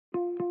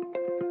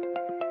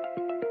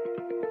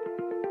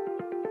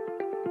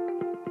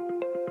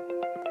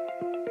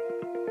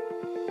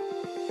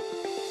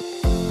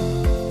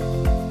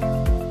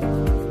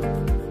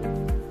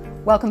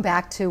Welcome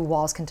back to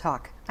Walls Can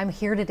Talk. I'm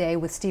here today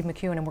with Steve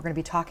McEwen, and we're going to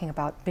be talking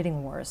about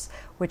bidding wars,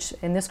 which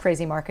in this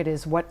crazy market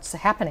is what's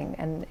happening,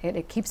 and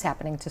it keeps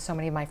happening to so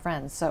many of my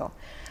friends. So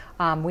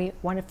we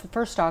want to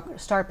first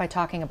start by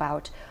talking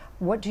about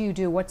what do you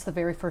do? What's the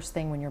very first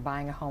thing when you're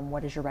buying a home?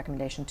 What is your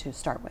recommendation to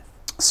start with?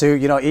 So,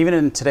 even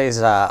in today's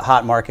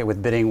hot market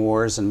with bidding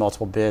wars and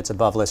multiple bids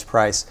above list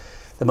price,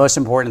 the most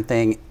important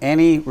thing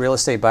any real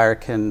estate buyer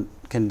can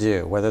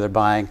do, whether they're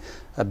buying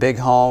a big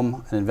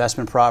home, an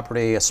investment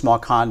property, a small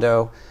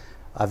condo,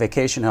 a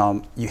vacation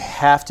home, you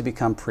have to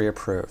become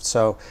pre-approved.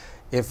 So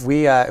if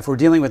we're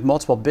dealing with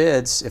multiple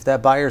bids, if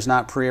that buyer is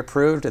not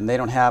pre-approved and they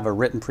don't have a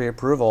written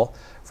pre-approval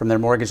from their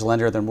mortgage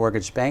lender or their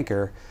mortgage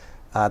banker,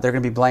 they're going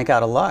to be blank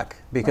out of luck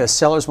because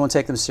sellers won't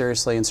take them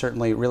seriously, and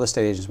certainly real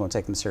estate agents won't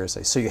take them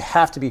seriously. So you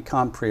have to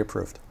become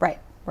pre-approved. Right.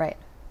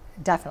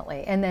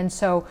 Definitely. And then,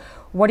 so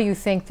what do you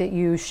think that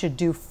you should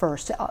do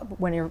first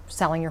when you're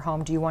selling your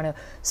home? Do you want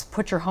to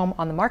put your home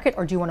on the market,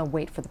 or do you want to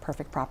wait for the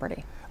perfect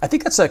property? I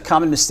think that's a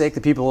common mistake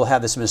that people will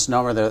have, this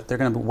misnomer that they're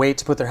going to wait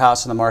to put their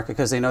house on the market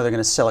because they know they're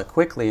going to sell it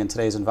quickly in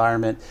today's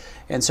environment.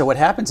 And so what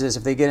happens is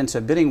if they get into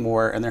a bidding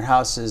war and their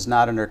house is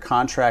not under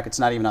contract, it's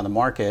not even on the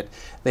market,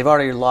 they've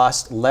already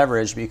lost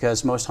leverage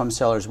because most home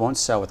sellers won't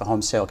sell with a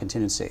home sale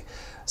contingency.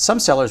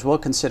 Some sellers will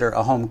consider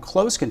a home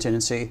close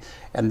contingency,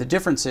 and the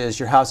difference is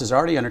your house is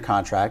already under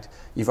contract,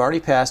 you've already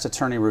passed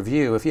attorney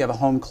review. If you have a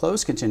home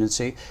close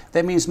contingency,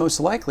 that means most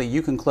likely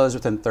you can close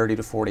within 30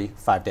 to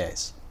 45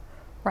 days.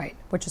 Right,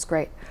 which is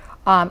great.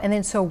 And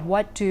then, so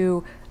what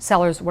do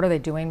sellers, what are they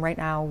doing right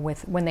now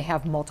when they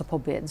have multiple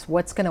bids?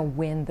 What's going to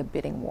win the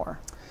bidding war?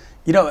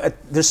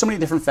 There's so many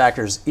different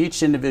factors.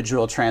 Each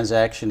individual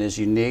transaction is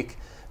unique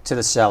to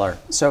the seller.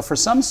 So for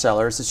some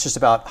sellers, it's just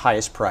about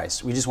highest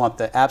price. We just want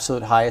the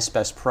absolute highest,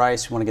 best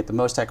price. We want to get the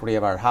most equity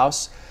of our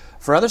house.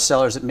 For other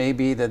sellers, it may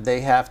be that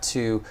they have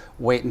to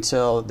wait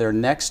until their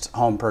next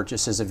home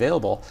purchase is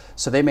available.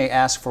 So they may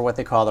ask for what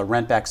they call a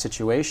rent-back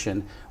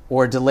situation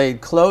or delayed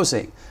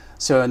closing.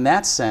 So in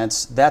that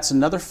sense, that's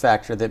another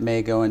factor that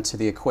may go into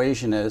the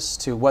equation as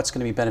to what's going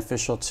to be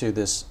beneficial to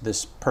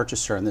this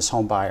purchaser and this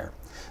home buyer.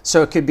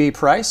 So it could be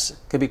price, it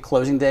could be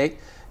closing date,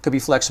 it could be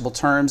flexible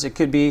terms, it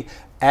could be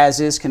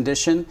as-is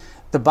condition.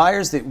 The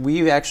buyers that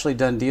we've actually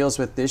done deals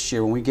with this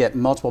year, when we get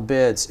multiple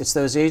bids, it's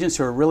those agents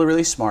who are really,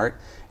 really smart,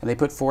 and they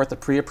put forth a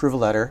pre-approval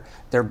letter.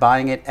 They're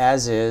buying it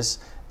as is.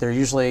 They're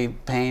usually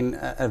paying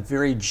a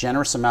very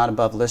generous amount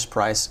above list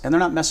price, and they're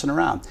not messing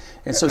around.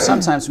 And so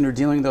sometimes when you're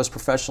dealing with those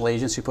professional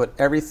agents who put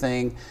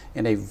everything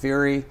in a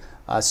very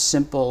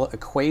simple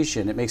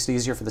equation, it makes it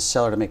easier for the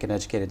seller to make an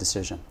educated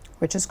decision.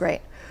 Which is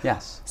great.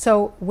 Yes.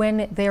 So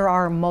when there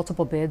are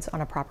multiple bids on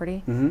a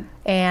property,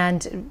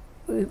 and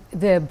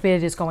the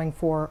bid is going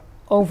for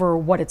over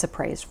what it's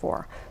appraised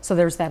for, so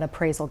there's that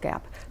appraisal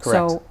gap.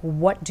 Correct. So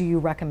what do you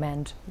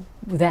recommend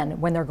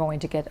then when they're going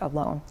to get a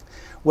loan?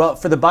 Well,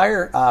 for the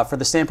buyer, for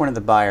the standpoint of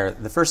the buyer,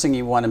 the first thing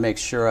you want to make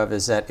sure of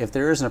is that if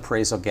there is an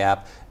appraisal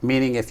gap,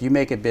 meaning if you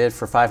make a bid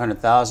for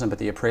 $500,000 but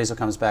the appraisal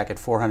comes back at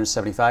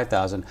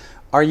 $475,000,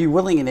 are you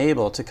willing and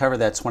able to cover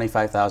that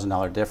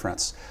 $25,000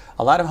 difference?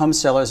 A lot of home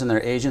sellers and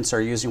their agents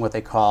are using what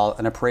they call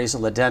an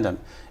appraisal addendum,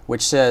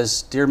 which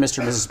says, dear Mr.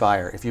 and Mrs.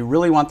 Buyer, if you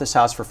really want this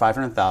house for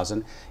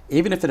 $500,000,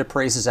 even if it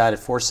appraises out at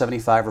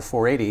 $475,000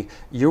 or $480,000,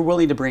 you're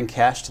willing to bring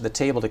cash to the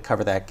table to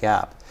cover that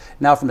gap.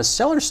 Now, from a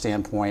seller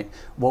standpoint,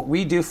 what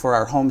we do for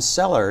our home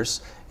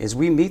sellers is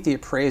we meet the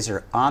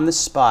appraiser on the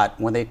spot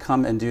when they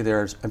come and do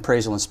their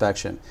appraisal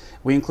inspection.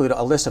 We include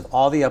a list of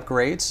all the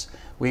upgrades.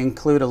 We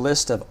include a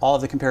list of all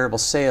of the comparable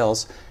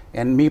sales.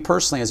 And me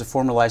personally, as a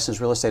former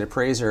licensed real estate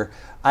appraiser,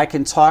 I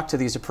can talk to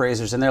these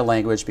appraisers in their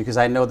language because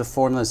I know the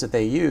formulas that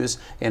they use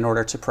in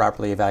order to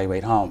properly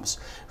evaluate homes.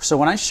 So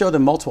when I show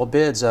them multiple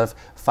bids of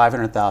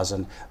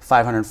 $500,000,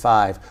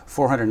 $505,000,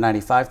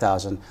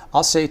 $495,000,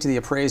 I'll say to the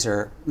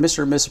appraiser, Mr.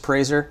 or Miss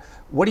Appraiser,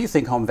 what do you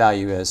think home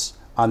value is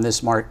on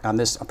this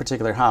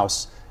particular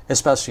house,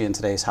 especially in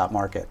today's hot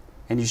market?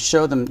 And you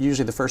show them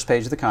usually the first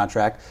page of the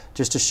contract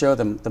just to show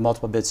them the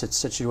multiple bid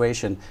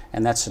situation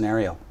and that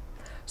scenario.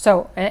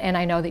 So, and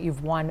I know that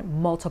you've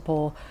won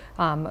multiple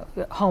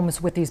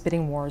homes with these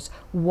bidding wars.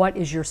 What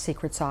is your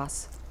secret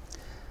sauce?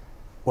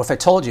 Well, if I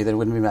told you, that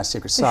wouldn't be my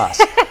secret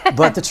sauce.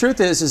 But the truth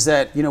is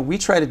that we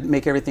try to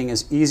make everything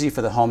as easy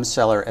for the home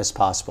seller as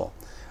possible.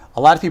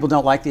 A lot of people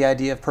don't like the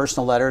idea of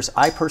personal letters.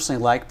 I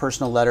personally like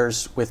personal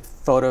letters with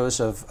photos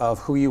of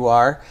who you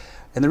are.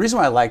 And the reason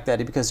why I like that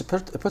is because it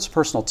puts a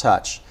personal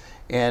touch.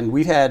 And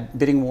we've had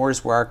bidding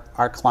wars where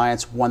our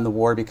clients won the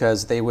war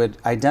because they would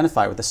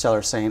identify with the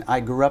seller saying,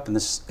 I grew up in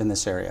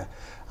this area.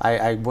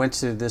 I went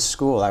to this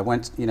school.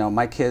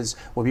 My kids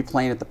will be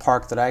playing at the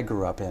park that I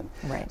grew up in.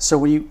 Right. So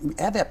when you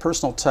add that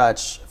personal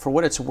touch, for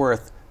what it's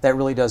worth, that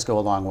really does go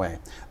a long way.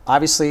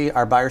 Obviously,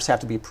 our buyers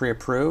have to be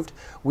pre-approved.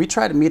 We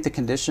try to meet the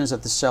conditions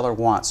that the seller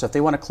wants. So if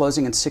they want a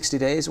closing in 60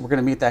 days, we're going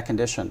to meet that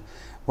condition.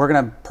 We're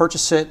going to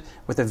purchase it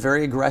with a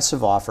very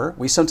aggressive offer.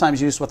 We sometimes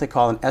use what they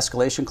call an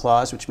escalation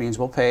clause, which means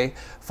we'll pay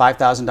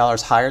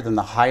 $5,000 higher than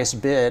the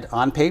highest bid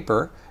on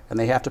paper, and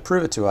they have to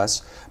prove it to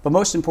us. But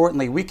most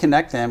importantly, we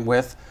connect them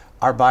with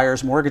our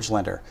buyer's mortgage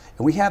lender.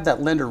 And we have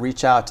that lender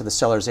reach out to the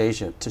seller's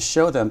agent to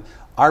show them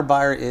our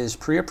buyer is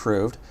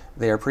pre-approved,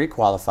 they are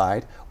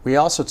pre-qualified. We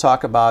also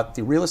talk about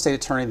the real estate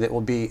attorney that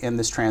will be in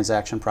this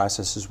transaction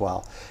process as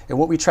well. And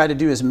what we try to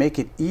do is make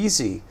it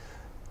easy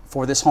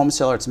for this home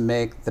seller to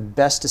make the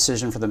best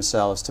decision for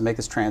themselves, to make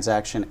this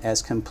transaction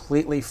as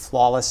completely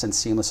flawless and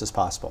seamless as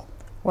possible.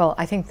 Well,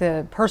 I think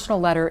the personal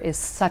letter is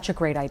such a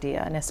great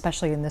idea, and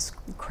especially in this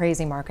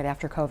crazy market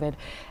after COVID.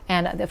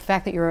 And the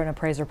fact that you're an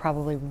appraiser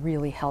probably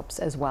really helps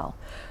as well.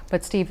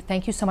 But Steve,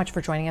 thank you so much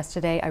for joining us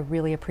today. I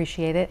really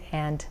appreciate it.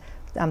 And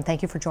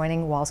thank you for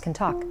joining Walls Can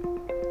Talk.